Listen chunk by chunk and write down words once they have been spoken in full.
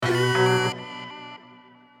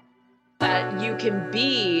you can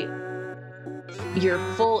be your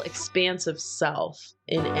full expansive self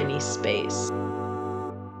in any space.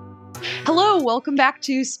 Hello, welcome back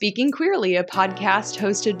to Speaking Queerly, a podcast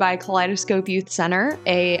hosted by Kaleidoscope Youth Center,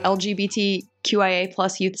 a LGBTQIA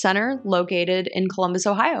plus youth center located in Columbus,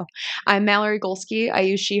 Ohio. I'm Mallory Golsky. I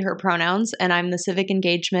use she, her pronouns, and I'm the Civic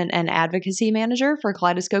Engagement and Advocacy Manager for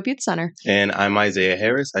Kaleidoscope Youth Center. And I'm Isaiah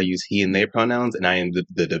Harris. I use he and they pronouns, and I am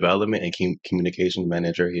the Development and Communication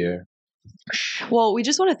Manager here. Well, we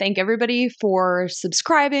just want to thank everybody for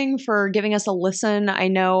subscribing, for giving us a listen. I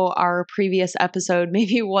know our previous episode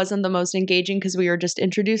maybe wasn't the most engaging because we were just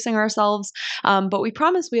introducing ourselves, but we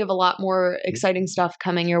promise we have a lot more exciting stuff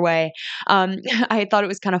coming your way. I thought it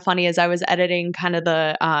was kind of funny as I was editing kind of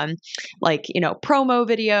the promo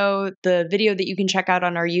video, the video that you can check out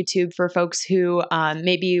on our YouTube for folks who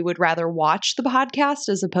maybe would rather watch the podcast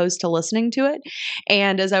as opposed to listening to it.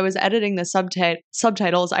 And as I was editing the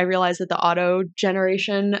subtitles, I realized that the auto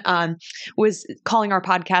generation was calling our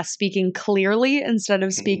podcast Speaking Clearly instead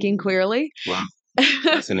of Speaking Queerly. Wow.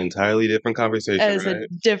 That's an entirely different conversation. It's a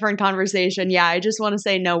different conversation. Yeah, I just want to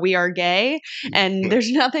say, no, we are gay. And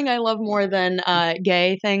there's nothing I love more than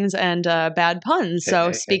gay things and bad puns.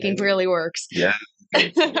 So Speaking Clearly works. Yeah.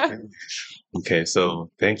 Okay,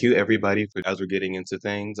 so thank you everybody for as we're getting into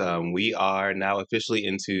things. We are now officially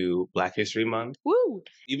into Black History Month. Woo!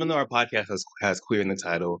 Even though our podcast has queer in the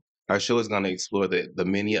title, our show is going to explore the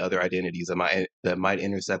many other identities that might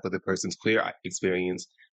intersect with a person's queer experience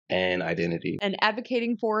and identity. And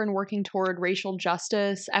advocating for and working toward racial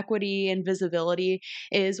justice, equity, and visibility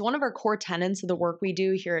is one of our core tenets of the work we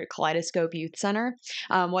do here at Kaleidoscope Youth Center.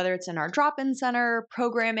 Whether it's in our drop-in center,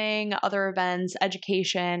 programming, other events,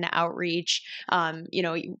 education, outreach,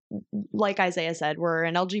 like Isaiah said, we're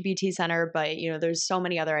an LGBT center, but there's so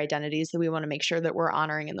many other identities that we want to make sure that we're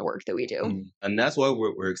honoring in the work that we do. And that's why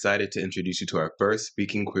we're excited to introduce you to our first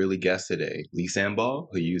Speaking Queerly guest today, Lisanne Ball,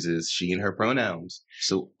 who uses she and her pronouns.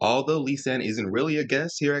 So although Lisanne isn't really a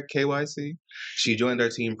guest here at KYC, she joined our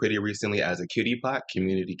team pretty recently as a Cutie Pot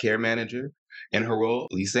Community Care Manager. In her role,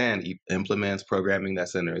 Lisanne implements programming that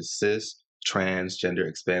centers cis, trans, gender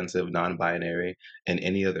expansive, non-binary, and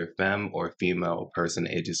any other femme or female person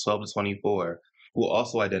ages 12 to 24 who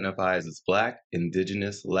also identifies as Black,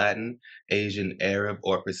 Indigenous, Latin, Asian, Arab,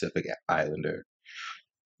 or Pacific Islander.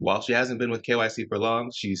 While she hasn't been with KYC for long,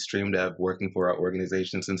 she's dreamed of working for our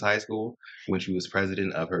organization since high school when she was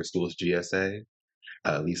president of her school's GSA.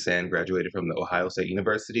 Lisanne graduated from the Ohio State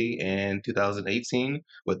University in 2018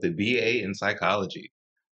 with a BA in psychology.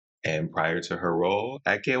 And prior to her role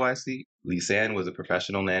at KYC, Lisanne was a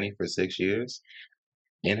professional nanny for 6 years.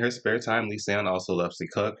 In her spare time, Lisanne also loves to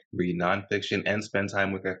cook, read nonfiction, and spend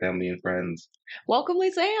time with her family and friends. Welcome,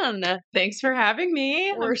 Lisanne. Thanks for having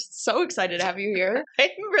me. We're so excited to have you here. I'm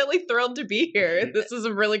really thrilled to be here. This is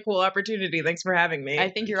a really cool opportunity. Thanks for having me.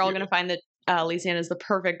 I think you're all going to find that Lisanne is the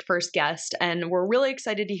perfect first guest, and we're really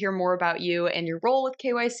excited to hear more about you and your role with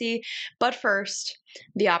KYC. But first,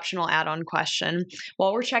 the optional add-on question.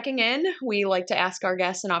 While we're checking in, we like to ask our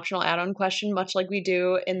guests an optional add-on question, much like we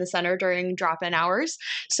do in the center during drop-in hours.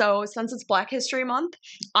 So since it's Black History Month,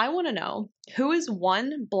 I want to know, who is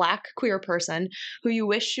one Black queer person who you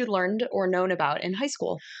wish you'd learned or known about in high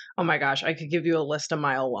school? Oh my gosh, I could give you a list a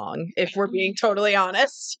mile long, if we're being totally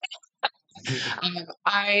honest.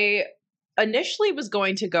 I initially was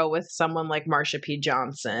going to go with someone like Marsha P.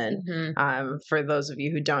 Johnson. For those of you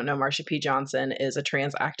who don't know, Marsha P. Johnson is a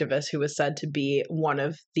trans activist who was said to be one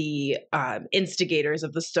of the instigators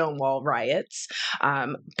of the Stonewall riots.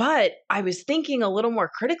 But I was thinking a little more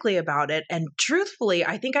critically about it, and truthfully,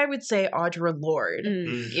 I think I would say Audre Lorde.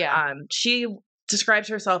 She describes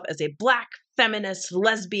herself as a Black feminist,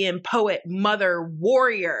 lesbian, poet, mother,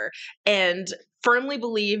 warrior, and firmly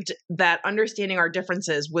believed that understanding our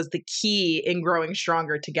differences was the key in growing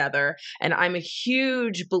stronger together. And I'm a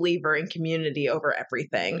huge believer in community over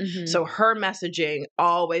everything. So her messaging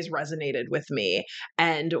always resonated with me.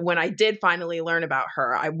 And when I did finally learn about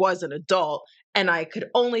her, I was an adult. And I could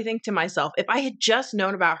only think to myself, if I had just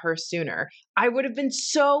known about her sooner, I would have been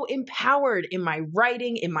so empowered in my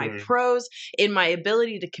writing, in my prose, in my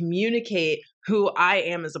ability to communicate who I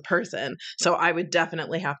am as a person. So I would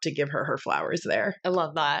definitely have to give her flowers there. I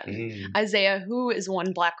love that. Isaiah, who is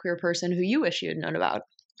one Black queer person who you wish you had known about?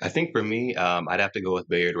 I think for me, I'd have to go with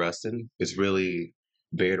Bayard Rustin.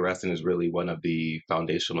 Bayard Rustin is really one of the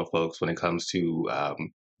foundational folks when it comes to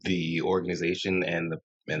the organization and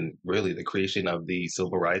really the creation of the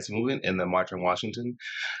civil rights movement and the March on Washington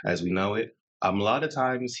as we know it. A lot of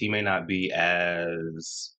times he may not be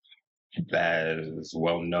as as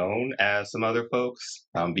well known as some other folks,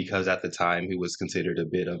 because at the time he was considered a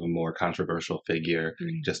bit of a more controversial figure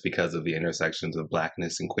just because of the intersections of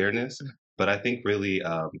Blackness and queerness. But I think really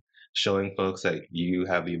showing folks that you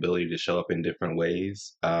have the ability to show up in different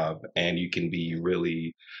ways, and you can be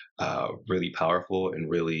really, really powerful and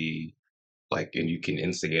really and you can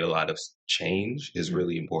instigate a lot of change is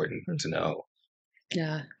really important to know.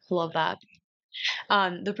 Yeah, I love that.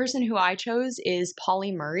 The person who I chose is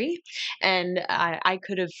Polly Murray, and I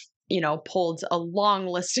could have pulled a long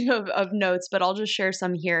list of notes, but I'll just share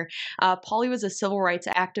some here. Polly was a civil rights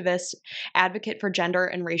activist, advocate for gender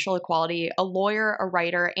and racial equality, a lawyer, a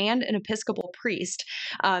writer, and an Episcopal priest.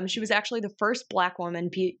 She was actually the first Black woman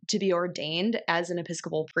to be ordained as an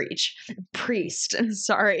Episcopal priest.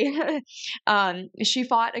 Sorry. She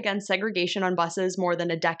fought against segregation on buses more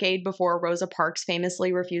than a decade before Rosa Parks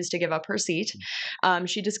famously refused to give up her seat.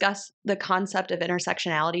 She discussed the concept of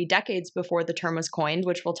intersectionality decades before the term was coined,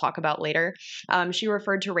 which we'll talk about later. She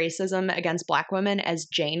referred to racism against Black women as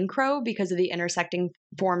Jane Crow because of the intersecting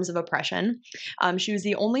forms of oppression. She was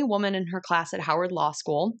the only woman in her class at Howard Law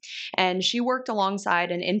School, and she worked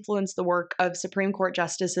alongside and influenced the work of Supreme Court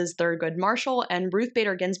Justices Thurgood Marshall and Ruth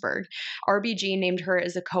Bader Ginsburg. RBG named her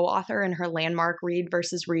as a co-author in her landmark Reed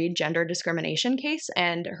versus Reed gender discrimination case,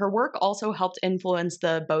 and her work also helped influence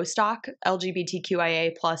the Bostock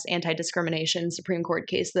LGBTQIA plus anti-discrimination Supreme Court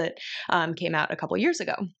case that came out a couple years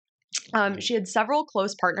ago. She had several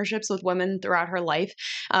close partnerships with women throughout her life.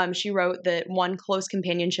 She wrote that one close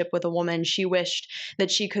companionship with a woman, she wished that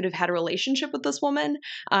she could have had a relationship with this woman,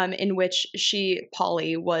 in which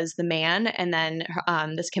Polly, was the man, and then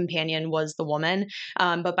this companion was the woman.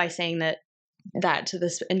 But by saying that to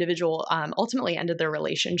this individual ultimately ended their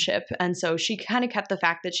relationship. And so she kind of kept the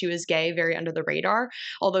fact that she was gay very under the radar,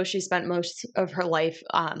 although she spent most of her life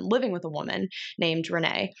living with a woman named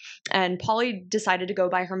Renee. And Polly decided to go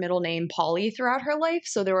by her middle name, Polly, throughout her life.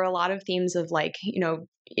 So there were a lot of themes of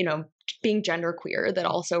being genderqueer that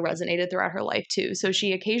also resonated throughout her life too. So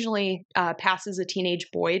she occasionally passes a teenage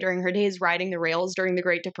boy during her days riding the rails during the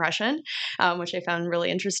Great Depression, which I found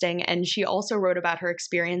really interesting. And she also wrote about her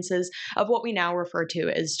experiences of what we now refer to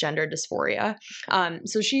as gender dysphoria.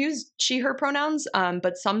 So she used she/her pronouns,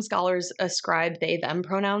 but some scholars ascribe they/them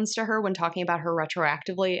pronouns to her when talking about her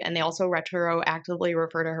retroactively, and they also retroactively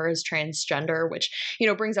refer to her as transgender, which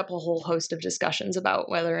brings up a whole host of discussions about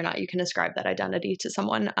whether or not you can ascribe that identity to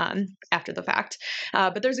someone after the fact.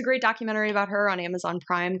 But there's a great documentary about her on Amazon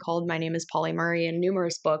Prime called My Name is Polly Murray, and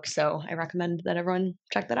numerous books. So I recommend that everyone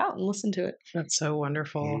check that out and listen to it. That's so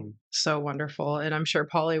wonderful. So wonderful. And I'm sure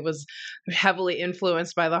Polly was heavily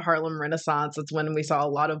influenced by the Harlem Renaissance. It's when we saw a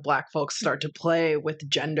lot of Black folks start to play with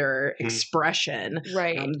gender expression.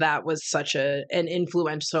 Right. That was such an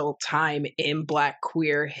influential time in Black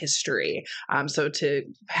queer history. So to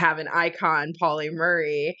have an icon, Polly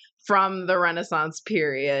Murray, from the Renaissance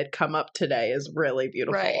period come up today is really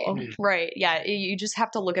beautiful. Right. Yeah. You just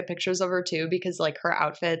have to look at pictures of her too, because her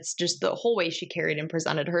outfits, just the whole way she carried and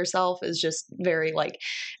presented herself is just very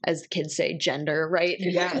as the kids say, gender, right?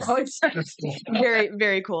 Yeah. It's very,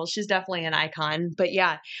 very cool. She's definitely an icon. But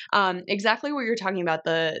yeah, exactly what you're talking about,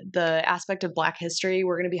 the aspect of Black history.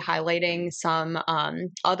 We're going to be highlighting some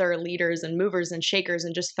other leaders and movers and shakers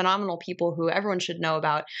and just phenomenal people who everyone should know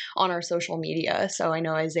about on our social media. So I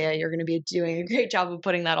know, Isaiah, you're going to be doing a great job of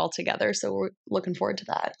putting that all together. So we're looking forward to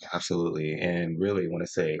that. Absolutely. And really want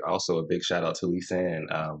to say also a big shout out to Lisanne,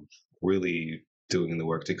 really doing the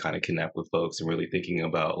work to kind of connect with folks and really thinking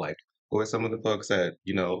about who are some of the folks that,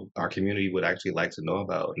 our community would actually like to know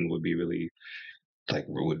about and would be really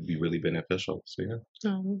beneficial. So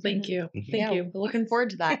yeah. Thank you. Thank you. We're looking forward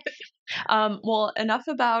to that. Well, enough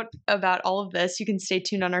about all of this. You can stay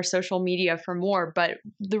tuned on our social media for more. But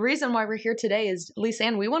the reason why we're here today is,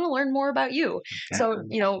 Lisanne, we want to learn more about you. So,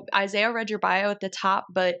 Isaiah read your bio at the top,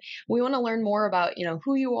 but we want to learn more about,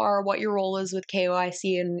 who you are, what your role is with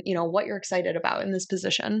KOIC, and, what you're excited about in this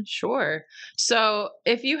position. Sure. So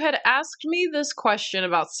if you had asked me this question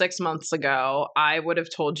about 6 months ago, I would have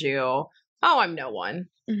told you, oh, I'm no one,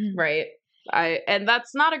 right? And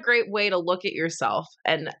that's not a great way to look at yourself.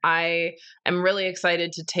 And I am really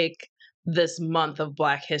excited to take this month of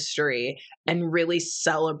Black history and really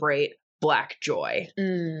celebrate Black joy.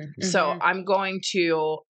 So I'm going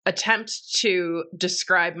to attempt to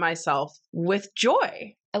describe myself with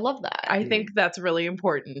joy. I love that. I think that's really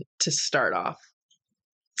important to start off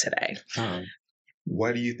today.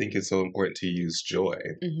 Why do you think it's so important to use joy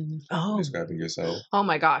in describing yourself? Oh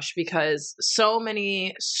my gosh, because so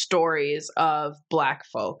many stories of Black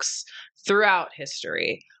folks throughout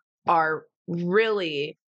history are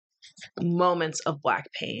really moments of Black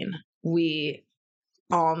pain. We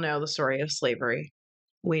all know the story of slavery.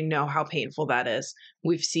 We know how painful that is.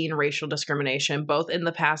 We've seen racial discrimination both in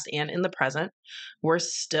the past and in the present. We're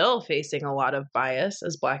still facing a lot of bias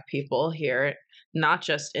as Black people here, not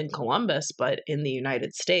just in Columbus, but in the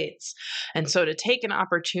United States. And so to take an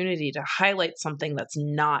opportunity to highlight something that's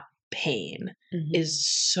not pain is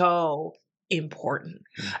so important,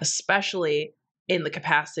 especially in the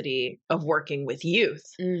capacity of working with youth.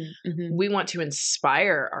 We want to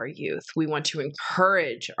inspire our youth. We want to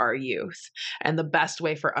encourage our youth. And the best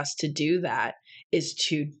way for us to do that is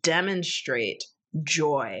to demonstrate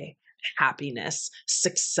joy, happiness,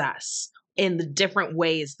 success in the different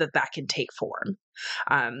ways that that can take form.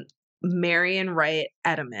 Marian Wright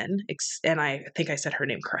Edelman, and I think I said her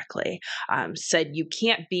name correctly, said, "You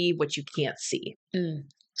can't be what you can't see."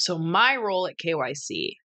 So my role at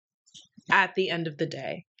KYC at the end of the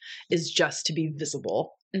day is just to be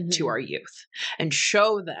visible to our youth and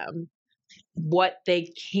show them what they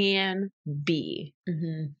can be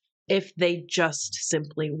if they just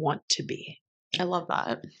simply want to be. I love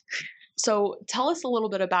that. So tell us a little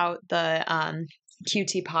bit about the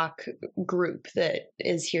QTPOC group that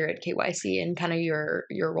is here at KYC and kind of your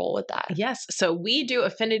role with that. Yes. So we do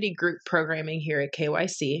affinity group programming here at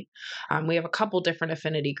KYC. We have a couple different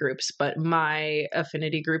affinity groups, but my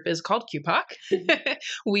affinity group is called QPOC.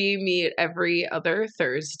 We meet every other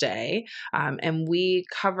Thursday, and we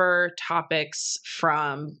cover topics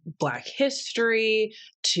from Black history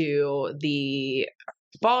to the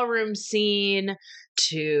ballroom scene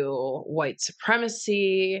to white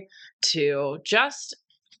supremacy to just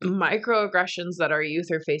microaggressions that our youth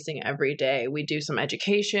are facing every day. We do some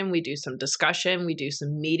education, we do some discussion, we do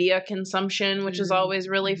some media consumption, which is always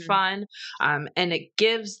really fun. And it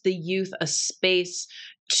gives the youth a space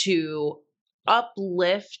to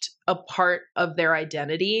uplift a part of their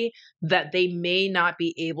identity that they may not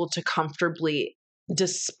be able to comfortably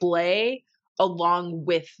display along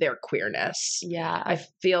with their queerness. Yeah. I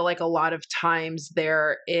feel like a lot of times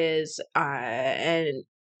there is an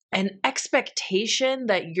expectation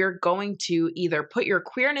that you're going to either put your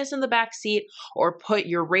queerness in the back seat or put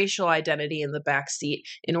your racial identity in the back seat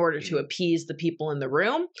in order to appease the people in the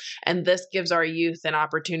room. And this gives our youth an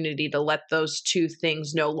opportunity to let those two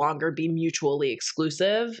things no longer be mutually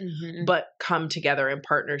exclusive, but come together in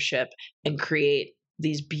partnership and create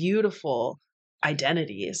these beautiful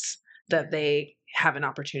identities that they have an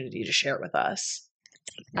opportunity to share with us.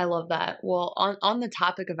 I love that. Well, on the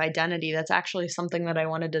topic of identity, that's actually something that I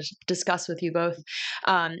wanted to discuss with you both.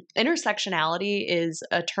 Intersectionality is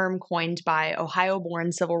a term coined by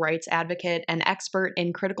Ohio-born civil rights advocate and expert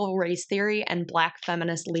in critical race theory and Black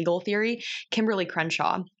feminist legal theory, Kimberly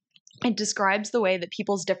Crenshaw. It describes the way that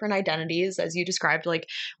people's different identities, as you described, like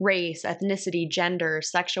race, ethnicity, gender,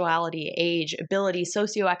 sexuality, age, ability,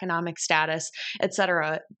 socioeconomic status,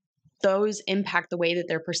 etc., those impact the way that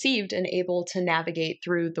they're perceived and able to navigate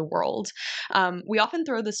through the world. We often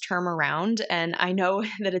throw this term around, and I know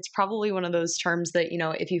that it's probably one of those terms that, you know,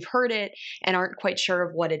 if you've heard it and aren't quite sure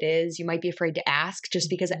of what it is, you might be afraid to ask just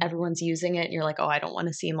because everyone's using it and you're like, oh, I don't want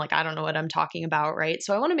to seem like I don't know what I'm talking about, right?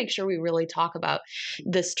 So I want to make sure we really talk about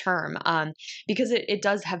this term because it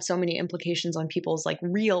does have so many implications on people's like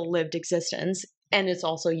real lived existence. And it's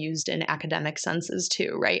also used in academic senses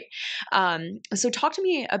too, right? So talk to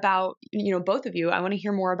me about, you know, both of you. I want to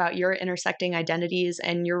hear more about your intersecting identities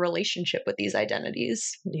and your relationship with these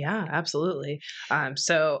identities. Yeah, absolutely.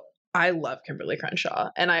 So I love Kimberly Crenshaw.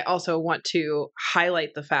 And I also want to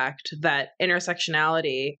highlight the fact that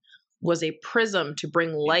intersectionality was a prism to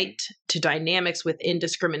bring light to dynamics within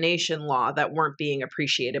discrimination law that weren't being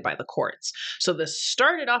appreciated by the courts. So this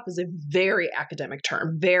started off as a very academic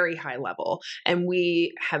term, very high level. And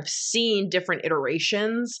we have seen different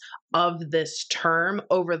iterations of this term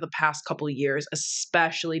over the past couple of years,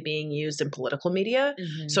 especially being used in political media.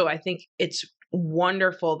 So I think it's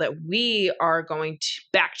wonderful that we are going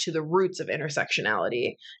back to the roots of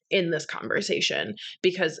intersectionality in this conversation,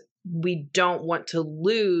 because we don't want to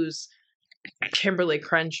lose Kimberly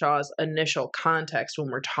Crenshaw's initial context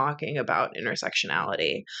when we're talking about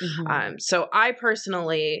intersectionality. So I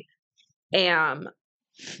personally am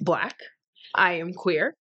Black. I am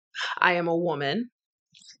queer. I am a woman.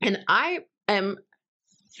 And I am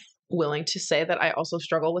willing to say that I also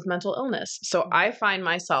struggle with mental illness. So I find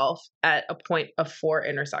myself at a point of 4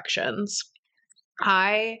 intersections.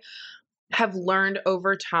 I have learned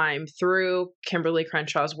over time through Kimberly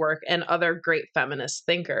Crenshaw's work and other great feminist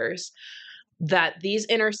thinkers that these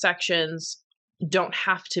intersections don't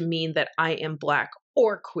have to mean that I am Black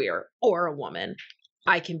or queer or a woman.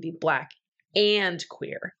 I can be Black and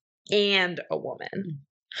queer and a woman.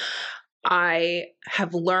 I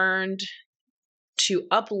have learned to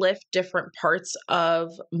uplift different parts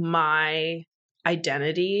of my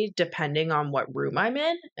identity depending on what room I'm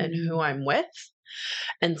in and who I'm with.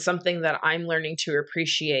 And something that I'm learning to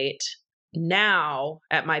appreciate now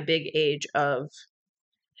at my big age of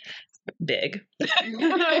big,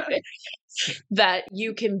 that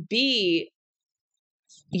you can be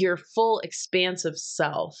your full expansive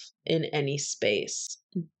self in any space,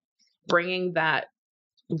 bringing that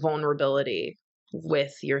vulnerability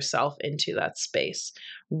with yourself into that space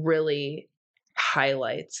really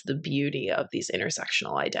highlights the beauty of these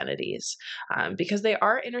intersectional identities, because they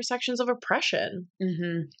are intersections of oppression.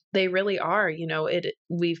 They really are.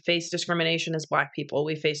 We face discrimination as Black people,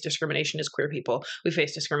 we face discrimination as queer people, we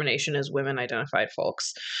face discrimination as women identified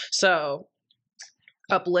folks. So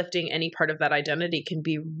uplifting any part of that identity can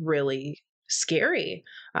be really scary,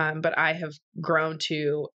 but I have grown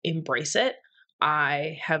to embrace it.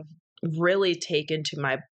 I have really taken to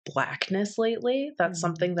my Blackness lately. That's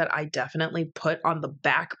something that I definitely put on the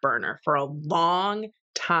back burner for a long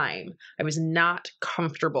time. I was not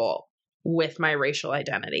comfortable with my racial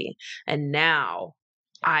identity. And now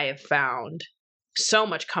I have found so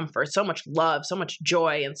much comfort, so much love, so much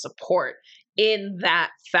joy and support in that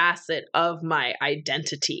facet of my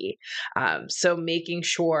identity. So making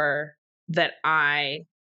sure that I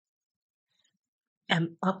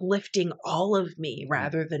am uplifting all of me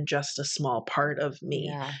rather than just a small part of me,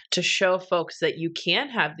 to show folks that you can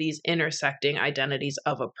have these intersecting identities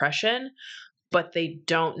of oppression, but they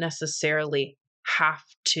don't necessarily have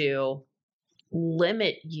to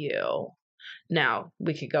limit you. Now,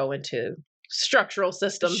 we could go into structural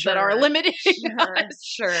systems that are limiting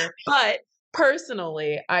us. But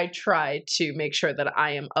personally, I try to make sure that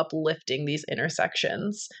I am uplifting these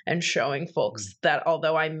intersections and showing folks that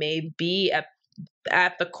although I may be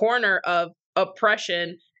at the corner of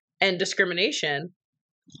oppression and discrimination,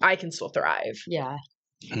 I can still thrive. Yeah.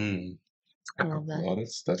 I love that. Well,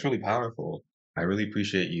 that's really powerful. I really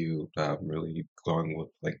appreciate you really going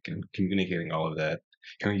with communicating all of that.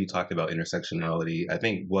 Kind of, you talked about intersectionality. I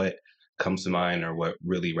think what comes to mind or what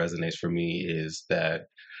really resonates for me is that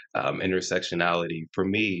intersectionality for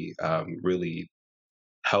me really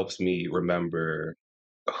helps me remember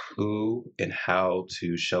who and how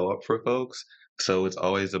to show up for folks. So it's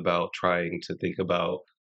always about trying to think about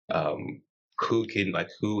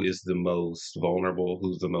who is the most vulnerable,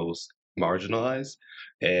 who's the most marginalized.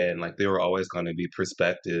 And there are always going to be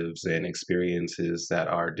perspectives and experiences that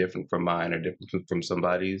are different from mine or different from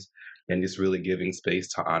somebody's. And just really giving space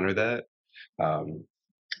to honor that. And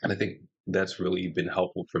I think that's really been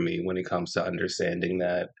helpful for me when it comes to understanding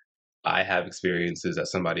that I have experiences that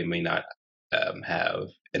somebody may not have,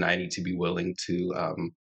 and I need to be willing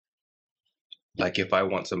to, if I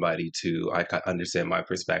want somebody to, understand my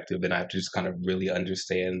perspective, then I have to just kind of really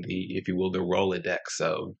understand if you will, the Rolodex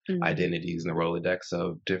of identities and the Rolodex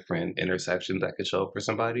of different intersections that could show up for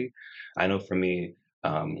somebody. I know for me,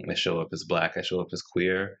 I show up as Black, I show up as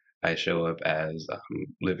queer, I show up as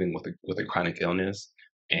living with a chronic illness,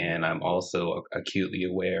 and I'm also acutely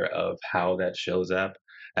aware of how that shows up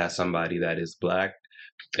as somebody that is Black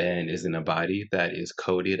and is in a body that is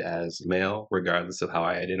coded as male, regardless of how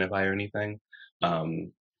I identify or anything.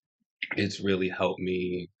 It's really helped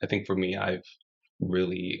me. I think for me, I've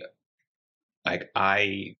really,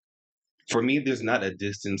 for me, there's not a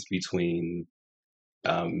distance between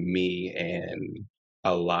me and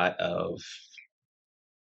a lot of,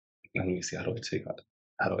 let me see, how do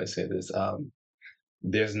I say this?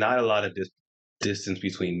 There's not a lot of distance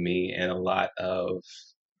between me and a lot of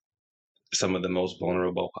some of the most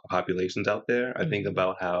vulnerable populations out there. I think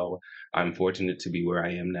about how I'm fortunate to be where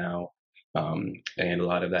I am now. And a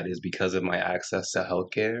lot of that is because of my access to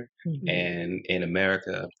healthcare. And in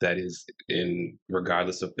America, that is,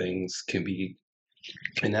 regardless of things, can be,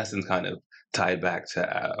 in essence, kind of tied back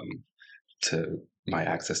to my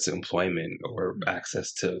access to employment or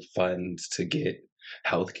access to funds to get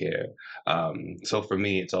healthcare. So for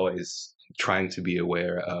me, it's always trying to be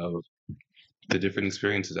aware of the different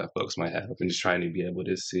experiences that folks might have and just trying to be able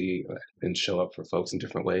to see and show up for folks in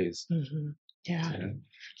different ways. Yeah.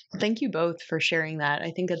 Thank you both for sharing that.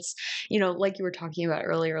 I think it's, like you were talking about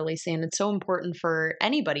earlier, Lisa, and it's so important for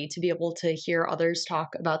anybody to be able to hear others talk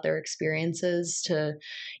about their experiences to,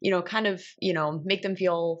 kind of, make them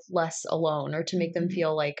feel less alone or to make them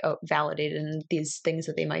feel validated in these things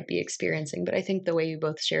that they might be experiencing. But I think the way you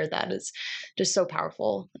both shared that is just so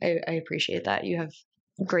powerful. I appreciate that. You have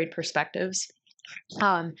great perspectives.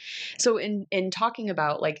 So in talking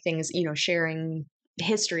about things, sharing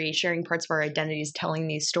history, sharing parts of our identities, telling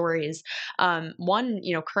these stories. One,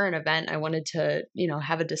 current event I wanted to,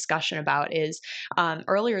 have a discussion about is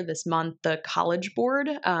earlier this month, the College Board,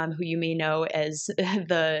 who you may know as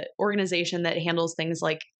the organization that handles things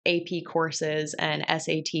like AP courses and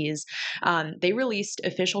SATs, they released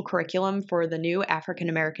official curriculum for the new African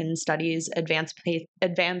American Studies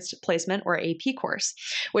Advanced Placement, or AP course,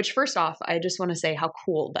 which first off, I just want to say how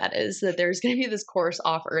cool that is, that there's going to be this course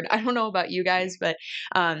offered. I don't know about you guys, but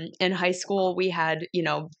in high school, we had,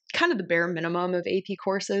 kind of the bare minimum of AP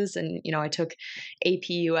courses. And, I took AP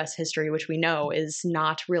US history, which we know is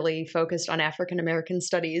not really focused on African American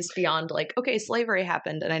studies beyond like, okay, slavery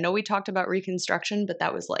happened. And I know we talked about Reconstruction, but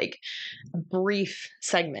that was like a brief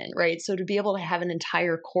segment, right? So to be able to have an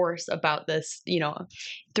entire course about this,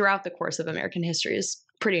 throughout the course of American history is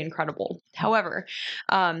pretty incredible. However,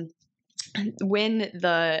 when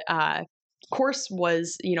the course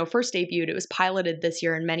was, first debuted, it was piloted this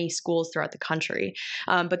year in many schools throughout the country.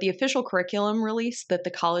 But the official curriculum release that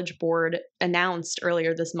the College Board announced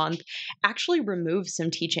earlier this month actually removed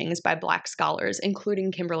some teachings by Black scholars,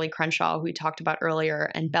 including Kimberly Crenshaw, who we talked about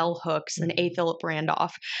earlier, and Bell Hooks and A. Philip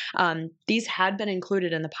Randolph. These had been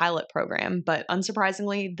included in the pilot program, but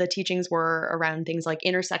unsurprisingly, the teachings were around things like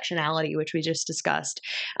intersectionality, which we just discussed,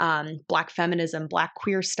 Black feminism, Black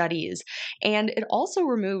queer studies, and it also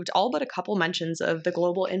removed all but a couple mentions of the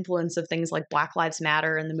global influence of things like Black Lives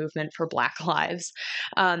Matter and the movement for Black lives.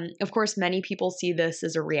 Of course, many people see this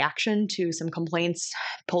as a reaction to some complaints,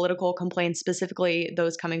 political complaints, specifically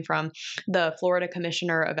those coming from the Florida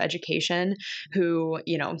Commissioner of Education, who,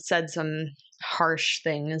 said some harsh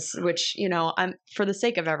things, which, I'm, for the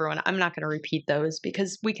sake of everyone, I'm not going to repeat those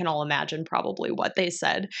because we can all imagine probably what they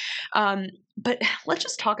said. But let's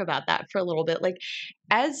just talk about that for a little bit. Like,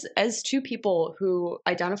 as two people who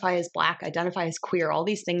identify as Black, identify as queer, all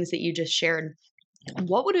these things that you just shared,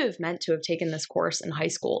 what would it have meant to have taken this course in high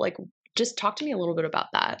school? Like, just talk to me a little bit about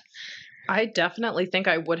that. I definitely think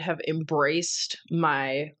I would have embraced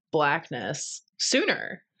my Blackness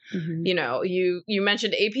sooner. Mm-hmm. You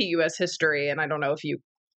mentioned AP US history, and I don't know if you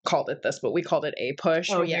called it this, but we called it a push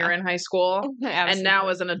when we were in high school. And now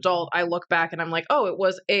as an adult, I look back and I'm like, oh, it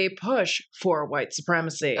was a push for white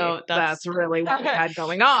supremacy. Oh, that's really what we had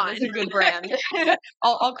going on. That's a good brand.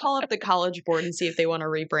 I'll call up the College Board and see if they want to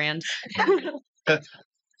rebrand.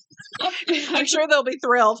 I'm sure they'll be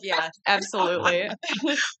thrilled. Yeah, absolutely.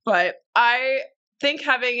 But I think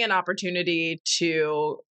having an opportunity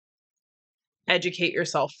to educate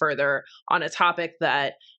yourself further on a topic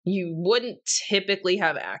that you wouldn't typically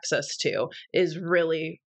have access to is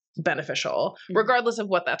really beneficial, regardless of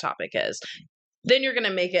what that topic is. Then you're going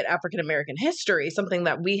to make it African American history, something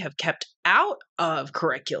that we have kept out of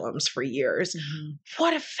curriculums for years. Mm-hmm.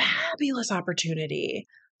 What a fabulous opportunity.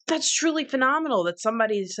 That's truly phenomenal that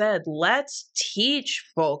somebody said, let's teach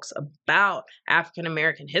folks about African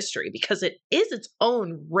American history, because it is its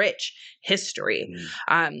own rich history.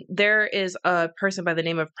 There is a person by the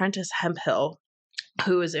name of Prentice Hemphill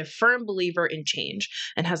who is a firm believer in change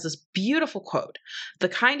and has this beautiful quote: "The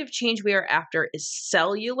kind of change we are after is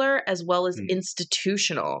cellular as well as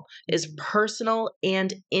institutional, is personal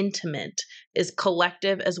and intimate, is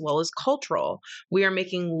collective as well as cultural. We are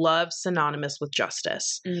making love synonymous with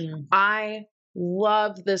justice." I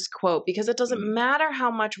love this quote because it doesn't matter how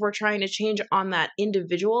much we're trying to change on that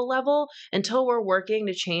individual level. Until we're working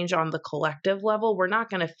to change on the collective level, we're not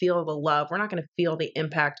going to feel the love. We're not going to feel the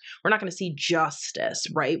impact. We're not going to see justice,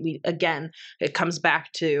 right? It comes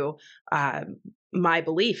back to my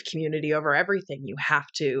belief, community over everything. You have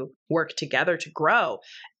to work together to grow.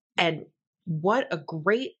 And what a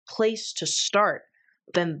great place to start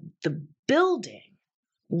than the building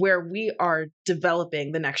where we are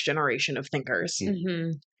developing the next generation of thinkers,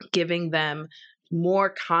 giving them more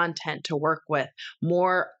content to work with,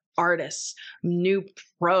 more artists, new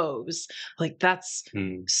prose. Like, that's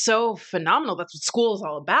so phenomenal. That's what school is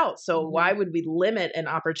all about. So why would we limit an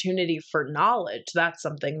opportunity for knowledge? That's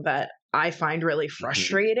something that I find really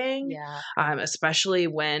frustrating, especially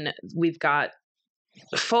when we've got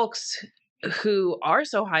folks who are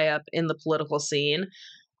so high up in the political scene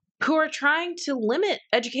who are trying to limit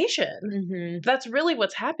education. That's really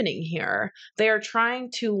what's happening here. They are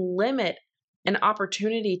trying to limit an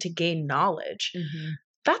opportunity to gain knowledge.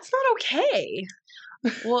 That's not okay.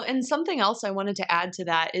 Well, and something else I wanted to add to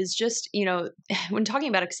that is just, when talking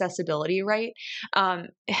about accessibility, right?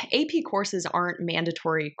 AP courses aren't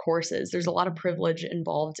mandatory courses. There's a lot of privilege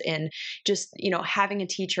involved in just, having a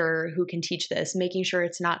teacher who can teach this, making sure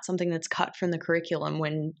it's not something that's cut from the curriculum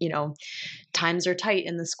when, times are tight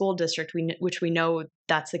in the school district, which we know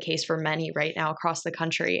that's the case for many right now across the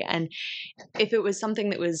country. And if it was something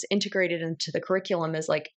that was integrated into the curriculum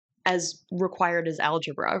as required as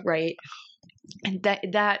algebra, right? And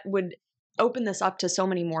that would open this up to so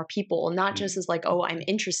many more people, not just as oh, I'm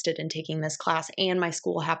interested in taking this class and my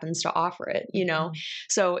school happens to offer it,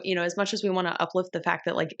 So, as much as we want to uplift the fact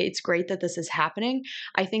that it's great that this is happening,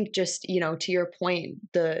 I think just, to your point,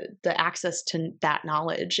 the access to that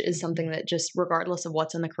knowledge is something that just regardless of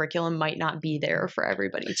what's in the curriculum might not be there for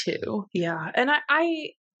everybody too. Yeah. And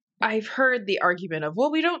I've heard the argument of,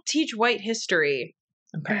 well, we don't teach white history.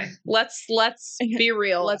 Okay. Let's be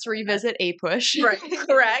real. Let's revisit APUSH. Right.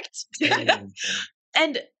 Correct.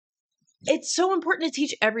 And it's so important to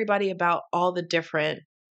teach everybody about all the different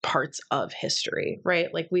parts of history, right?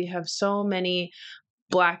 We have so many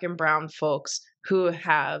Black and brown folks who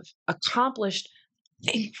have accomplished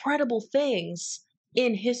incredible things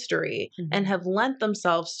in history and have lent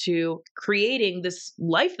themselves to creating this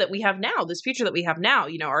life that we have now, this future that we have now.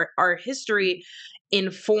 Our history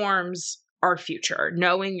informs our future.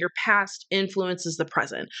 Knowing your past influences the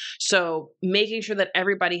present. So making sure that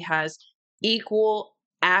everybody has equal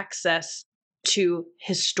access to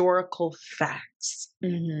historical facts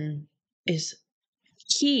is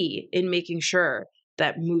key in making sure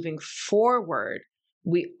that moving forward,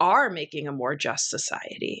 we are making a more just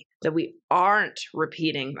society, that we aren't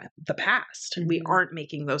repeating the past. We aren't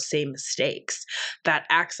making those same mistakes, that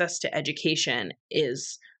access to education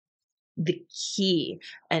is the key,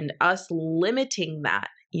 and us limiting that,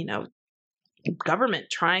 government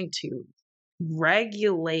trying to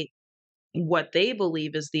regulate what they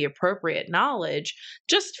believe is the appropriate knowledge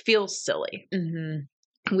just feels silly.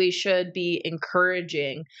 We should be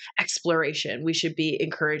encouraging exploration. We should be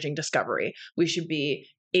encouraging discovery. We should be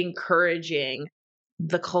encouraging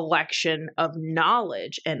the collection of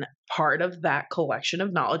knowledge. And part of that collection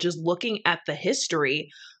of knowledge is looking at the history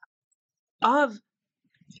of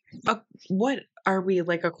what are we, a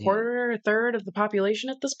quarter, a third of the population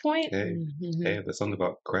at this point? Hey, that sounds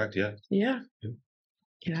about correct. Yeah. Yeah.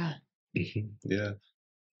 Yeah.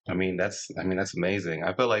 I mean, that's amazing.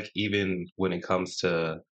 I feel like even when it comes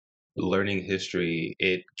to learning history,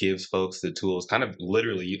 it gives folks the tools. Kind of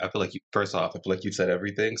literally, I feel like first off, I feel like you said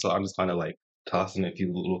everything, so I'm just kind of tossing a few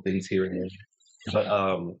little things here and there. But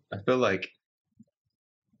I feel like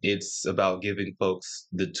it's about giving folks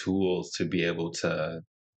the tools to be able to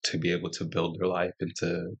build their life and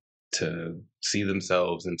to see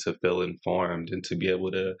themselves and to feel informed and to be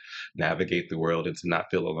able to navigate the world and to not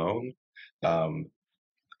feel alone.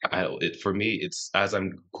 For me, it's as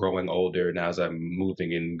I'm growing older and as I'm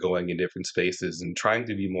moving and going in different spaces and trying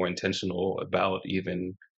to be more intentional about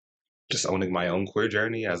even just owning my own queer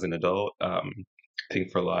journey as an adult. I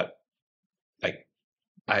think for a lot,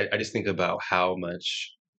 I just think about how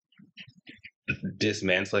much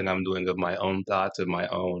dismantling I'm doing of my own thoughts, of my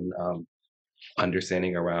own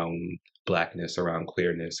understanding around Blackness, around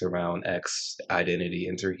queerness, around X identity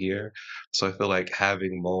enter here. So I feel like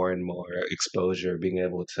having more and more exposure, being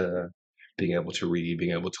able to read,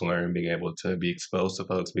 being able to learn, being able to be exposed to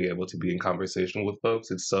folks, being able to be in conversation with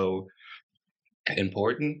folks, it's so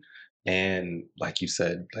important. And like you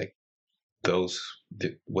said,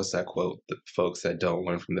 what's that quote? The folks that don't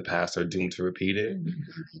learn from the past are doomed to repeat it.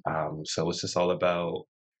 So it's just all about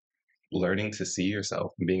learning to see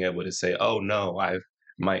yourself and being able to say, oh no, I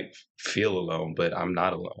might feel alone, but I'm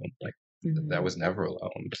not alone. That was never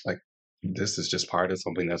alone. This is just part of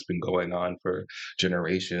something that's been going on for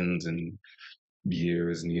generations and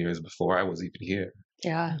years before I was even here.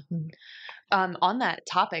 Yeah. On that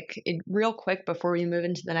topic, real quick before we move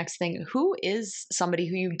into the next thing, who is somebody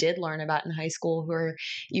who you did learn about in high school who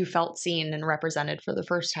you felt seen and represented for the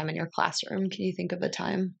first time in your classroom? Can you think of a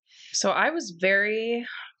time? So I was very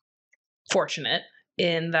fortunate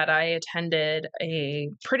in that I attended a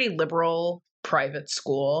pretty liberal private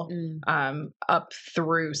school up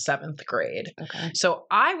through 7th grade. Okay. So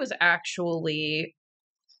I was actually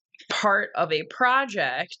part of a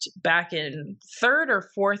project back in 3rd or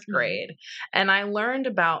 4th grade, and I learned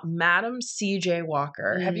about Madam C.J.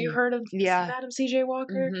 Walker. Have you heard of Madam C.J.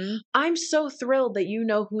 Walker? I'm so thrilled that you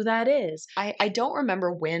know who that is. I don't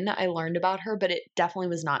remember when I learned about her, but it definitely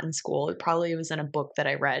was not in school. It probably was in a book that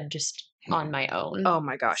I read just on my own. Oh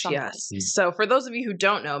my gosh, yes. So for those of you who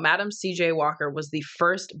don't know, Madam C.J. Walker was the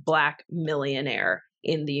first Black millionaire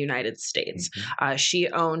in the United States. Mm-hmm. She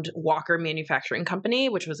owned Walker Manufacturing Company,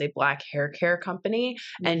 which was a Black hair care company,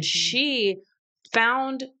 and she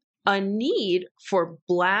found a need for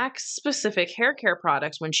Black specific hair care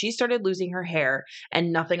products when she started losing her hair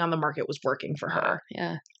and nothing on the market was working for her.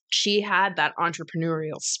 Yeah. She had that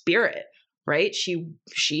entrepreneurial spirit, right?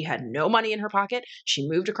 She had no money in her pocket. She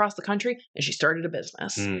moved across the country and she started a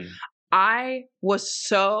business. Mm. I was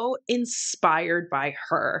so inspired by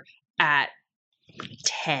her at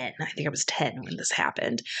 10. I think I was 10 when this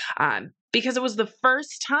happened. Because it was the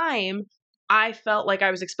first time I felt like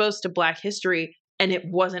I was exposed to Black history and it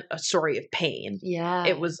wasn't a story of pain. Yeah.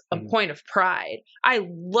 It was a point of pride. I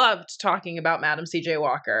loved talking about Madam C.J.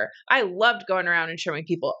 Walker. I loved going around and showing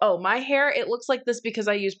people, oh, my hair, it looks like this because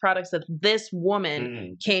I use products that this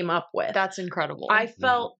woman came up with. That's incredible. I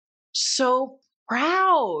felt so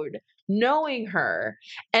proud knowing her.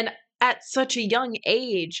 And at such a young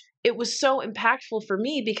age, it was so impactful for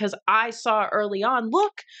me because I saw early on,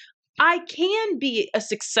 look, I can be a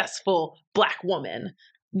successful Black woman.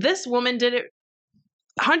 This woman did it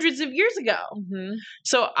hundreds of years ago.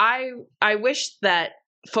 So I wish that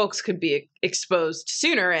folks could be exposed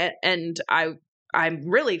sooner, and I'm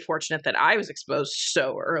really fortunate that I was exposed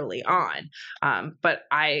so early on. But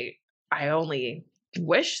I only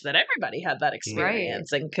wish that everybody had that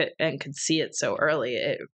experience and could see it so early.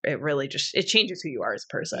 It really just it changes who you are as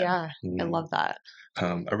a person. Yeah, I love that.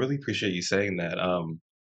 I really appreciate you saying that.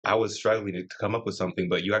 I was struggling to come up with something,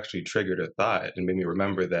 but you actually triggered a thought and made me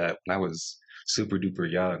remember that when I was super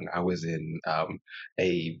duper young, I was in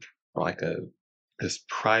this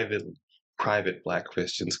private Black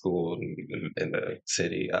Christian school in the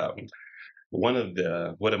city. One of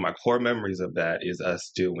my core memories of that is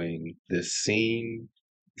us doing this scene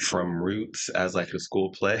from Roots as like a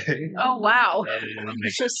school play. Oh wow! It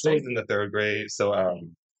was in the 3rd grade, so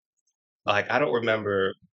like I don't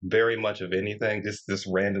remember very much of anything. Just this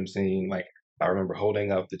random scene. Like I remember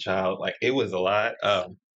holding up the child. Like it was a lot.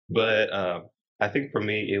 But I think for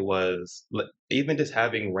me it was even just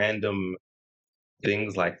having random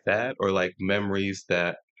things like that, or like memories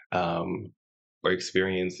that or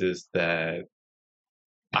experiences that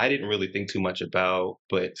I didn't really think too much about,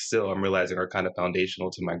 but still I'm realizing are kind of foundational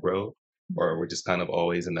to my growth, or were just kind of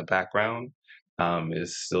always in the background,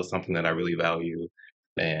 is still something that I really value.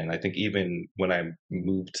 And I think even when I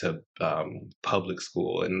moved to public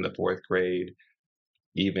school in the 4th grade,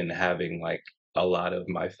 even having like a lot of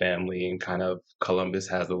my family and kind of Columbus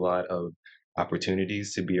has a lot of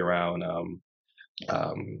opportunities to be around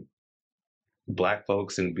Black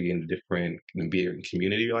folks and be in a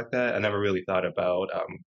community like that. I never really thought about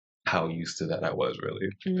how used to that I was really.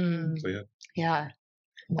 So yeah.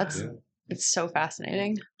 It's so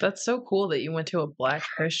fascinating. That's so cool that you went to a Black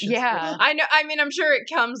Christian school. I know. I mean, I'm sure it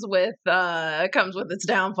comes with its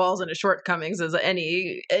downfalls and its shortcomings, as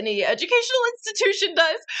any educational institution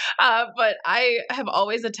does. But I have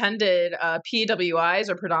always attended PWIs,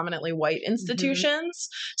 or predominantly white institutions.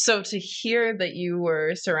 So to hear that you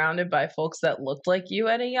were surrounded by folks that looked like you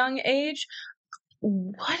at a young age,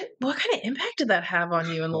 what kind of impact did that have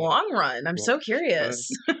on you in the long run? I'm so curious.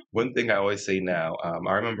 One thing I always say now,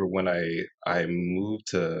 I remember when I moved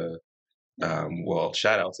to,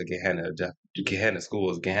 shout out to Gahanna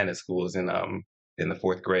Schools. Gahanna Schools in the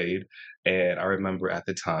 4th grade, and I remember at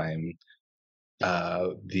the time,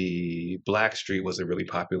 the Blackstreet was a really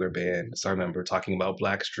popular band. So I remember talking about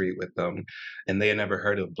Blackstreet with them, and they had never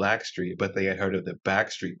heard of Blackstreet, but they had heard of the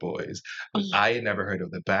Backstreet Boys. I had never heard of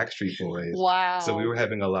the Backstreet Boys. Wow. So we were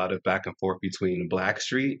having a lot of back and forth between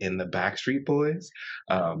Blackstreet and the Backstreet Boys.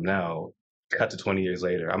 Now, cut to 20 years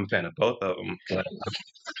later, I'm a fan of both of them. But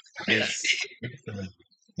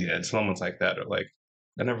it's moments like that are like,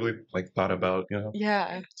 I never really thought about,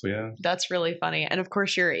 Yeah. So yeah. That's really funny. And of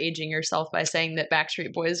course you're aging yourself by saying that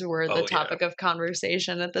Backstreet Boys were the topic of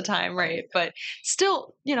conversation at the time, right? But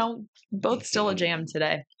still, both still a jam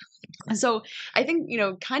today. So I think,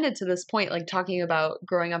 kind of to this point, like talking about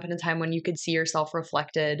growing up in a time when you could see yourself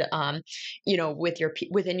reflected,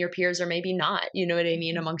 within your peers, or maybe not, you know what I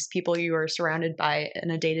mean, amongst people you are surrounded by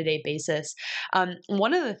on a day-to-day basis.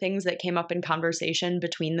 One of the things that came up in conversation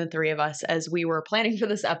between the three of us as we were planning for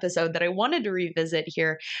this episode that I wanted to revisit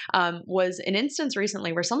here was an instance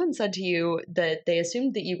recently where someone said to you that they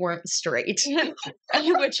assumed that you weren't straight, which,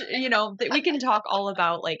 that we can talk all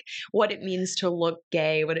about like what it means to look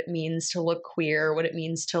gay, what it means to look queer, what it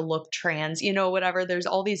means to look trans, whatever. There's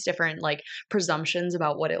all these different like presumptions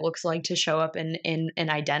about what it looks like to show up in an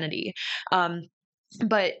identity.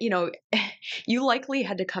 But, you likely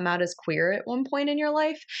had to come out as queer at one point in your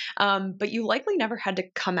life, but you likely never had to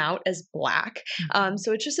come out as Black.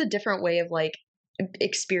 So it's just a different way of like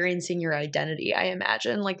experiencing your identity, I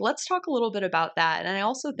imagine. Like, let's talk a little bit about that. And I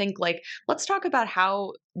also think, like, let's talk about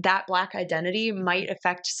how that Black identity might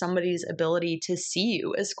affect somebody's ability to see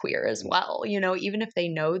you as queer as well. You know, even if they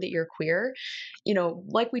know that you're queer, you know,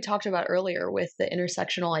 like we talked about earlier with the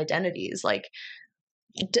intersectional identities, like,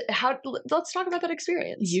 let's talk about that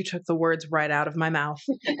experience. You took the words right out of my mouth.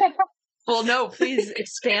 Well, no, please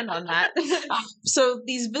expand on that. So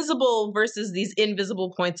these visible versus these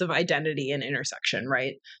invisible points of identity and intersection,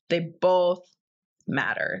 right? They both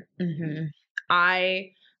matter. Mm-hmm. I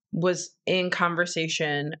was in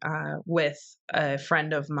conversation with a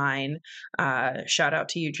friend of mine, shout out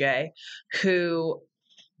to you, Jay, who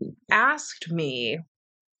asked me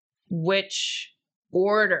which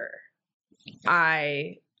order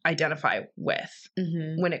I identify with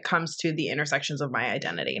when it comes to the intersections of my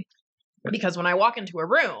identity. Because when I walk into a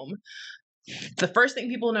room, the first thing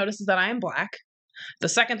people notice is that I am Black. The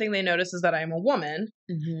second thing they notice is that I am a woman.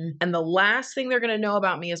 And the last thing they're going to know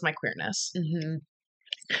about me is my queerness.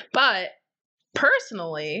 But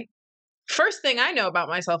personally, first thing I know about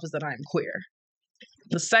myself is that I am queer.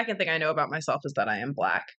 The second thing I know about myself is that I am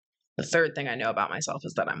Black. The third thing I know about myself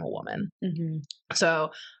is that I'm a woman.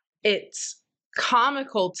 So it's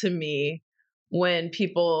comical to me when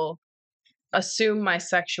people assume my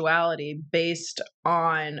sexuality based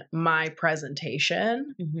on my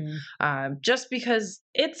presentation, just because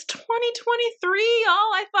it's 2023, y'all.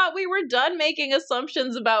 I thought we were done making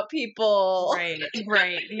assumptions about people.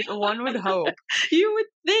 Right. One would hope. You would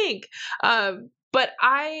think. But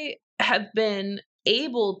I have been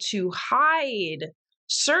able to hide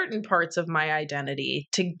certain parts of my identity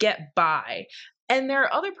to get by. And there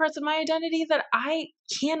are other parts of my identity that I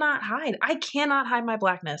cannot hide. I cannot hide my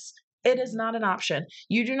Blackness. It is not an option.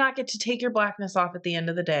 You do not get to take your Blackness off at the end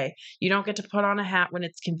of the day. You don't get to put on a hat when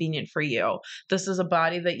it's convenient for you. This is a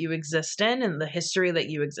body that you exist in and the history that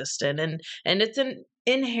you exist in. And it's an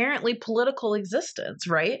inherently political existence,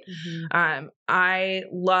 right? I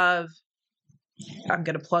love, I'm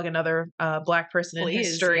going to plug another Black person in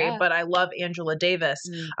history, but I love Angela Davis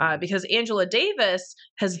because Angela Davis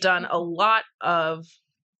has done a lot of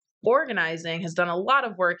organizing, has done a lot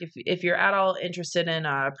of work. If you're at all interested in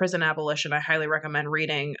prison abolition, I highly recommend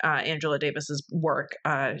reading Angela Davis's work.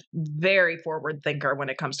 Very forward thinker when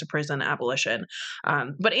it comes to prison abolition.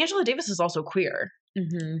 But Angela Davis is also queer.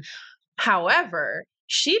 However,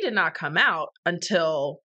 she did not come out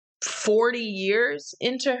until 40 years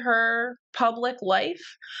into her public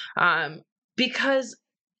life because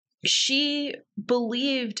she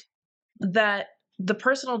believed that the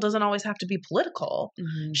personal doesn't always have to be political.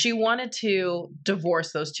 She wanted to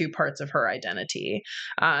divorce those two parts of her identity.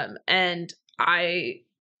 And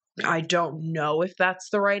I don't know if that's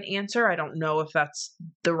the right answer. I don't know if that's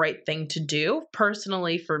the right thing to do.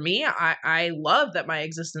 Personally, for me, I love that my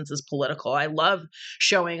existence is political. I love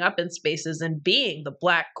showing up in spaces and being the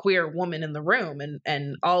Black queer woman in the room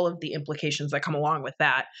and all of the implications that come along with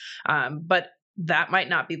that. But that might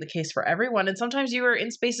not be the case for everyone. And sometimes you are in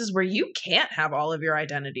spaces where you can't have all of your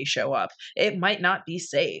identity show up. It might not be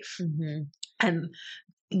safe. And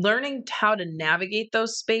learning how to navigate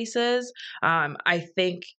those spaces, I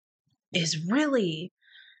think is really,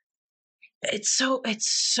 it's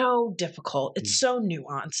so difficult. It's so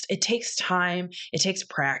nuanced. It takes time. It takes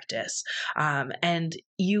practice. And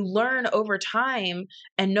you learn over time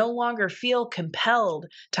and no longer feel compelled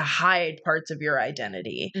to hide parts of your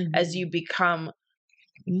identity as you become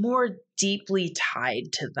more deeply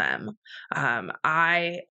tied to them.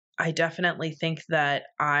 I definitely think that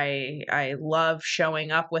I love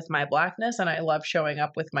showing up with my Blackness and I love showing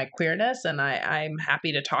up with my queerness, and I'm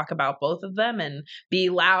happy to talk about both of them and be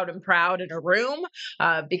loud and proud in a room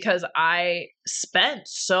because I spent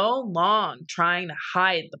so long trying to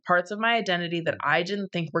hide the parts of my identity that I didn't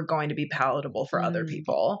think were going to be palatable for other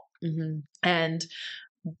people. And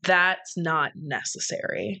that's not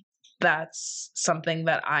necessary. That's something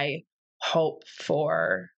that I hope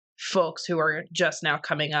for folks who are just now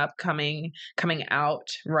coming out,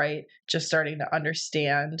 right? Just starting to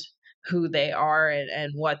understand who they are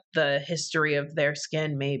and what the history of their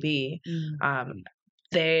skin may be.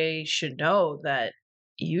 They should know that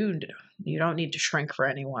you don't need to shrink for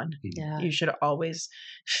anyone. You should always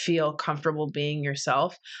feel comfortable being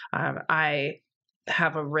yourself. I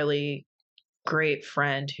have a really great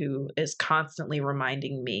friend who is constantly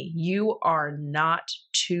reminding me, you are not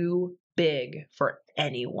too big for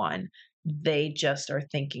anyone. They just are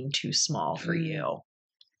thinking too small for you.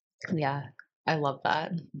 Yeah, I love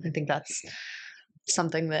that. I think that's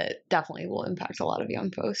something that definitely will impact a lot of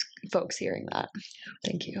young folks hearing that.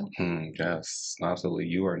 Thank you. Yes, absolutely.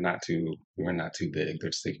 You are not too big.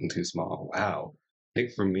 They're just thinking too small. Wow.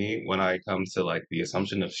 think for me, when I come to like the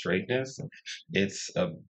assumption of straightness, it's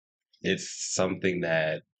something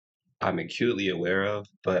that I'm acutely aware of,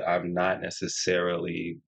 but I'm not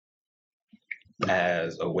necessarily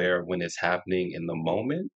as aware of when it's happening in the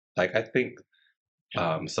moment. Like I think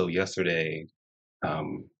so yesterday,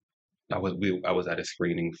 um I was at a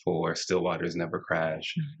screening for Still Waters Never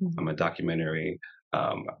Crash. I'm a documentary.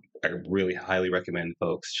 I really highly recommend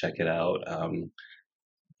folks check it out.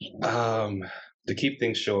 Um, to keep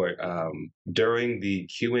things short, during the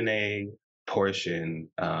Q&A portion,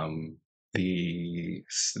 the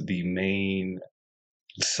main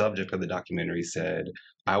subject of the documentary said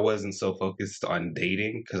I wasn't so focused on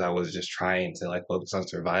dating because I was just trying to like focus on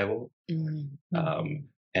survival. And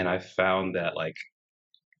I found that like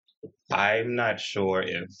I'm not sure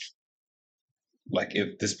if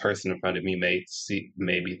this person in front of me may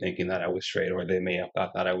be thinking that I was straight, or they may have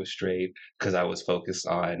thought that I was straight because I was focused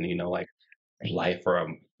on like life,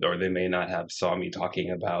 or they may not have saw me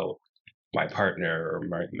talking about my partner, or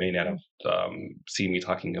may not have seen me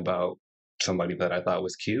talking about somebody that I thought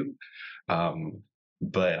was cute.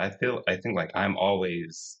 But I think like I'm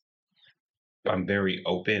very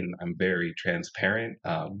open, I'm very transparent,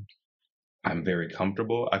 I'm very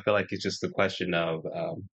comfortable. I feel like it's just a question of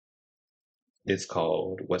it's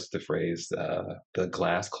called, what's the phrase, the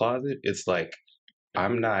glass closet. It's like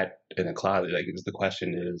I'm not in a closet. Like it's, the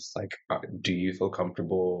question is like, do you feel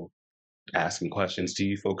comfortable asking questions? Do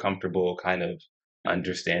you feel comfortable kind of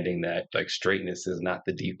understanding that like straightness is not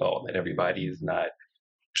the default, that everybody is not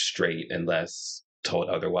straight unless told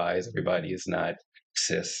otherwise, everybody is not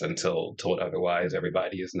cis until told otherwise,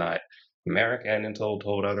 everybody is not American until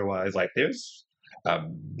told otherwise. Like there's a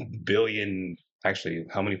billion, actually,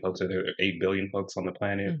 how many folks are there? 8 billion folks on the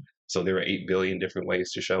planet. So there are 8 billion different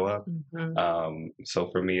ways to show up.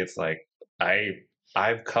 So for me, it's like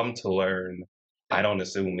I've come to learn. I don't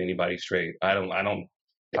assume anybody's straight. I don't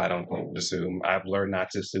assume. I've learned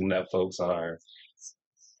not to assume that folks are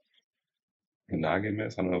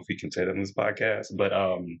monogamous. I don't know if we can say that in this podcast, but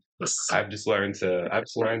I've just learned to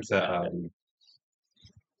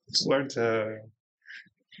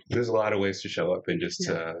there's a lot of ways to show up and just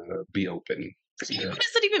to be open. What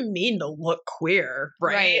does it even mean to look queer,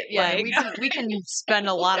 right? Yeah, like, we can spend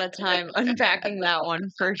a lot of time unpacking that one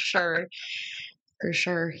for sure. For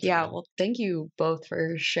sure. Yeah. Well, thank you both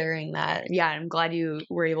for sharing that. Yeah, I'm glad you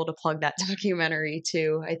were able to plug that documentary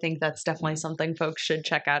too. I think that's definitely something folks should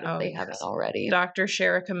check out if they haven't already. Dr.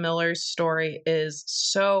 Sherika Miller's story is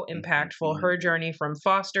so impactful. Her journey from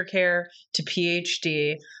foster care to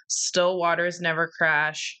PhD, Still Waters Never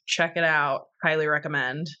Crash. Check it out. Highly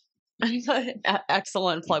recommend.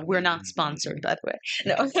 Excellent plug. We're not sponsored, by the way.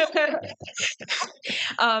 No.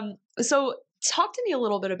 So talk to me a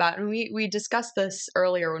little bit about, and we discussed this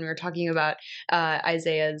earlier when we were talking about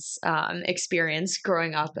Isaiah's experience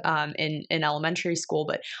growing up in elementary school,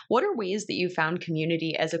 but what are ways that you found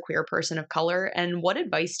community as a queer person of color, and what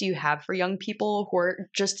advice do you have for young people who are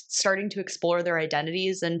just starting to explore their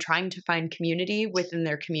identities and trying to find community within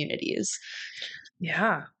their communities?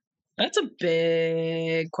 Yeah, that's a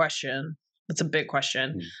big question.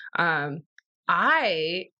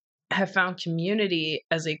 I have found community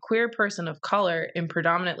as a queer person of color in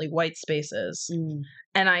predominantly white spaces.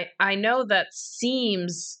 And I know that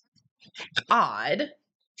seems odd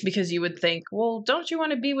because you would think, well, don't you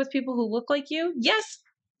want to be with people who look like you? Yes.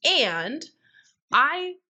 And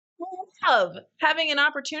I love having an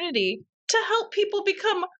opportunity to help people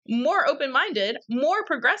become more open-minded, more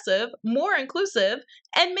progressive, more inclusive,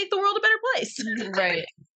 and make the world a better place. Right.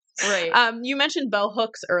 Right. You mentioned Bell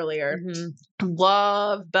Hooks earlier.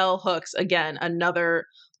 Love Bell Hooks. Again, another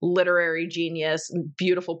literary genius,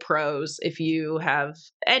 beautiful prose. If you have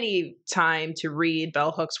any time to read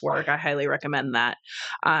Bell Hooks' work, I highly recommend that.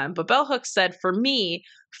 But Bell Hooks said, for me,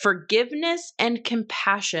 forgiveness and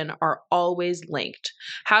compassion are always linked.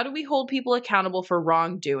 How do we hold people accountable for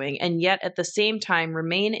wrongdoing and yet at the same time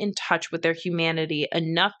remain in touch with their humanity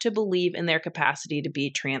enough to believe in their capacity to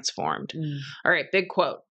be transformed? All right, big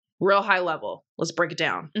quote. Real high level. Let's break it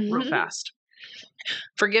down real fast.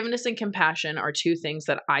 Forgiveness and compassion are two things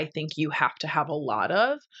that I think you have to have a lot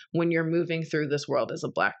of when you're moving through this world as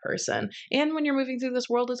a Black person and when you're moving through this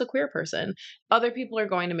world as a queer person. Other people are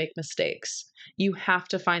going to make mistakes. You have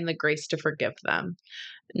to find the grace to forgive them.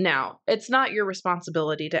 Now, it's not your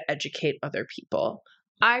responsibility to educate other people.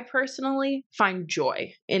 I personally find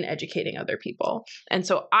joy in educating other people. And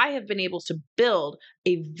so I have been able to build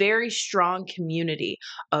a very strong community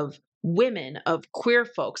of women, of queer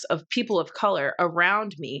folks, of people of color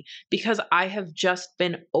around me because I have just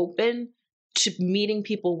been open to meeting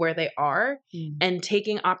people where they are Mm. and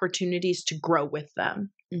taking opportunities to grow with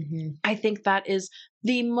them. Mm-hmm. I think that is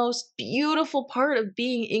the most beautiful part of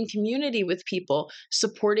being in community with people,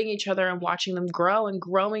 supporting each other and watching them grow and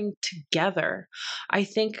growing together. I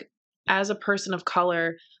think as a person of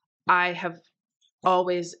color, I have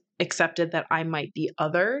always accepted that I might be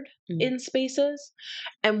othered in spaces.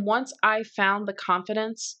 And once I found the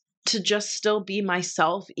confidence to just still be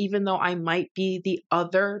myself, even though I might be the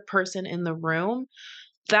other person in the room,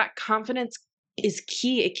 that confidence is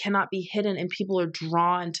key. It cannot be hidden, and people are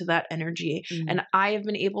drawn to that energy. And I have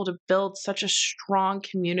been able to build such a strong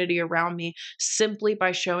community around me simply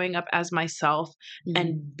by showing up as myself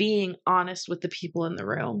and being honest with the people in the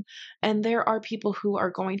room. And there are people who are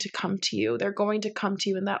going to come to you. They're going to come to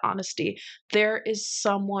you in that honesty. There is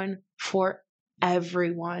someone for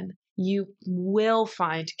everyone. You will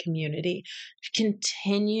find community.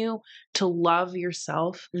 Continue to love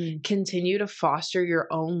yourself. Continue to foster your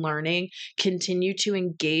own learning. Continue to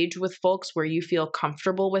engage with folks where you feel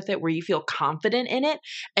comfortable with it, where you feel confident in it,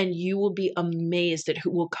 and you will be amazed at who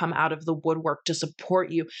will come out of the woodwork to support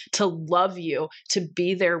you, to love you, to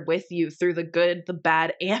be there with you through the good, the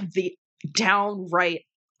bad, and the downright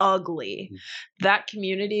ugly. That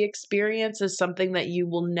community experience is something that you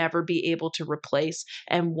will never be able to replace.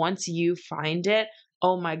 And once you find it,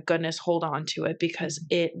 oh my goodness, hold on to it, because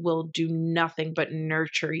it will do nothing but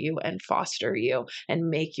nurture you and foster you and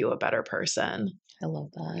make you a better person. I love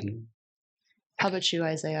that. How about you,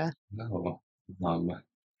 Isaiah? No.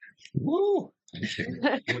 Woo!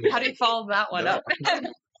 How do you follow that one up?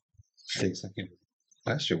 6 second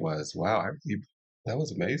question was, wow, that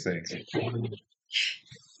was amazing.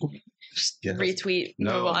 Yes. Retweet,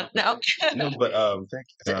 No. move on. No. No, but thank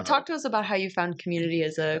you. Talk to us about how you found community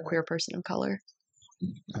as a queer person of color.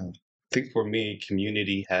 I think for me,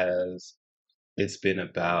 community it's been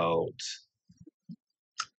about,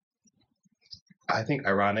 I think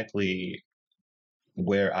ironically,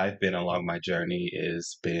 where I've been along my journey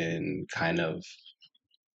is been kind of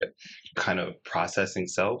processing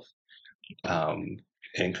self,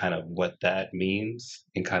 and kind of what that means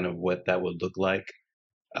and kind of what that would look like.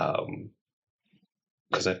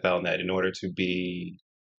 Because I found that in order to be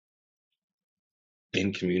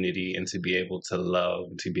in community and to be able to love,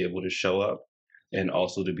 to be able to show up, and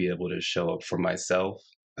also to be able to show up for myself,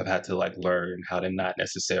 I've had to learn how to not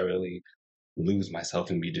necessarily lose myself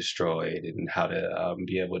and be destroyed, and how to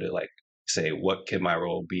be able to say, what can my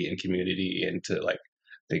role be in community, and to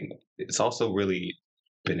think. It's also really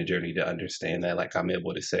been a journey to understand that I'm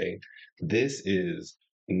able to say, this is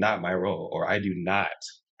not my role, or I do not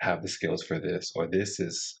have the skills for this, or this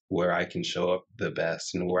is where I can show up the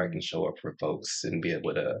best and where I can show up for folks and be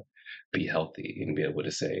able to be healthy and be able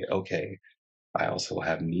to say, okay, I also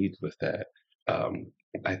have needs with that.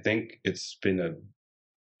 I think it's been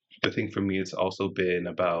the thing for me, it's also been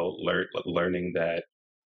about learning that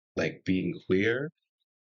being queer,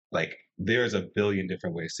 there's a billion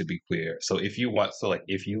different ways to be queer. So if you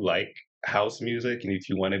like house music and if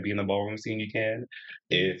you want to be in the ballroom scene, you can.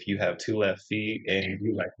 If you have 2 left feet and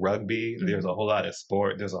you like rugby, there's a whole lot of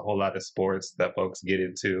sports that folks get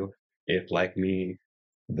into. If, like me,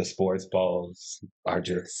 the sports balls it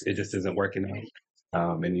just isn't working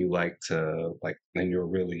out. And you and you're a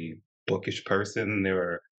really bookish person, there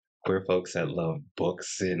are queer folks that love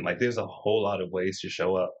books, and there's a whole lot of ways to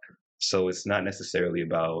show up. So it's not necessarily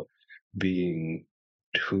about being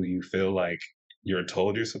who you feel like you're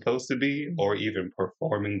told you're supposed to be, or even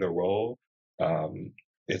performing the role.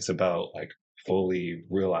 It's about fully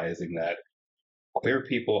realizing that queer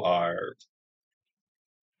people are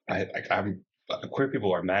queer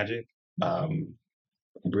people are magic.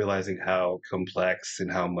 Realizing how complex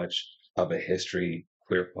and how much of a history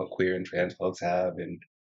queer and trans folks have, and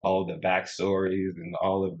all the backstories and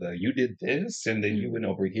all of you did this and then you went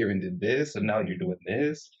over here and did this and now you're doing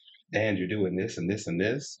this and you're doing this and this and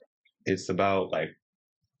this. It's about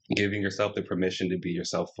giving yourself the permission to be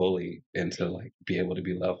yourself fully and to be able to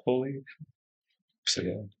be loved fully. So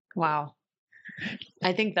yeah. Wow.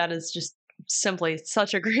 I think that is just simply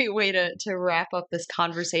such a great way to wrap up this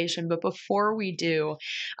conversation. But before we do,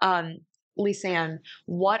 Lisanne,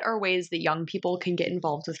 what are ways that young people can get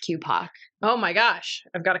involved with QPOC? Oh my gosh,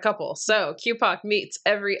 I've got a couple. So QPOC meets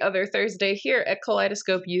every other Thursday here at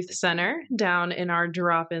Kaleidoscope Youth Center down in our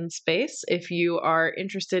drop-in space. If you are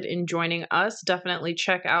interested in joining us, definitely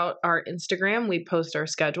check out our Instagram. We post our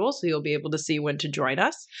schedule, so you'll be able to see when to join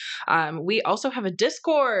us. We also have a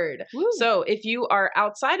Discord. Woo. So if you are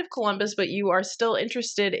outside of Columbus, but you are still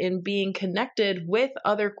interested in being connected with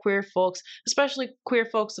other queer folks, especially queer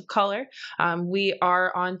folks of color, We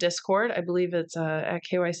are on Discord. I believe it's at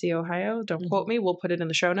KYC Ohio. Don't quote me. We'll put it in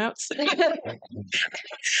the show notes.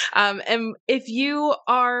 And if you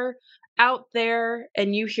are out there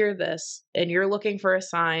and you hear this and you're looking for a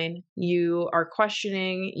sign, you are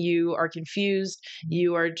questioning, you are confused,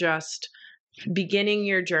 you are just beginning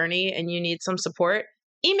your journey and you need some support,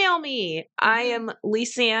 email me. I am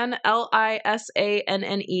Lisanne,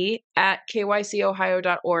 LISANNE at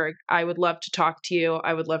kycohio.org. I would love to talk to you.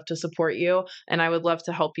 I would love to support you, and I would love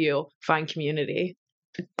to help you find community.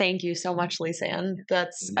 Thank you so much, Lisanne.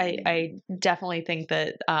 I definitely think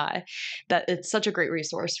that that it's such a great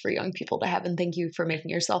resource for young people to have, and thank you for making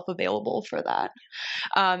yourself available for that.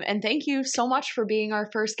 And thank you so much for being our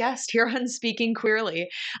first guest here on Speaking Queerly.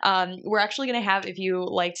 We're actually going to have, if you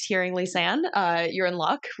liked hearing Lisanne, you're in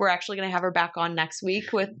luck. We're actually going to have her back on next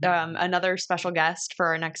week with another special guest for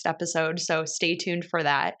our next episode, so stay tuned for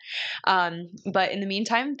that. But in the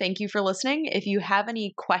meantime, thank you for listening. If you have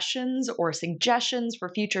any questions or suggestions for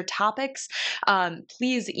future topics,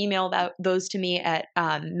 please email those to me at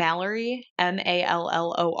Mallory,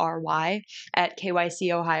 MALLORY, at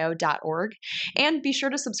kycohio.org. And be sure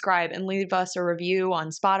to subscribe and leave us a review on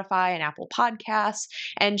Spotify and Apple Podcasts,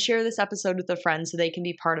 and share this episode with a friend so they can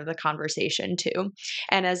be part of the conversation too.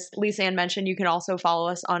 And as Lisanne mentioned, you can also follow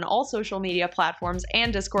us on all social media platforms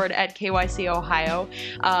and Discord at KYC Ohio.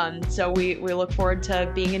 So we look forward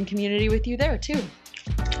to being in community with you there too.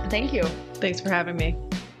 Thank you. Thanks for having me.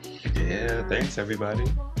 Yeah, thanks everybody.